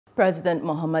President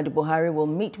Muhammadu Buhari will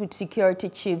meet with security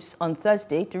chiefs on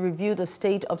Thursday to review the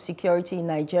state of security in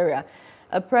Nigeria.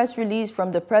 A press release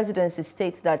from the presidency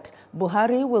states that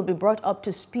Buhari will be brought up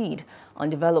to speed on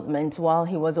developments while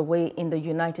he was away in the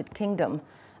United Kingdom.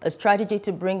 A strategy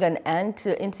to bring an end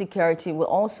to insecurity will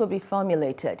also be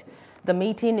formulated. The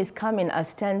meeting is coming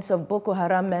as tens of Boko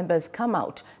Haram members come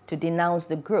out to denounce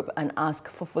the group and ask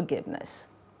for forgiveness.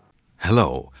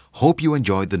 Hello, hope you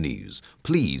enjoyed the news.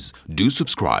 Please do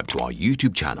subscribe to our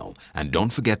YouTube channel and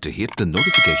don't forget to hit the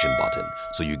notification button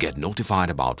so you get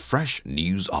notified about fresh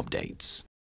news updates.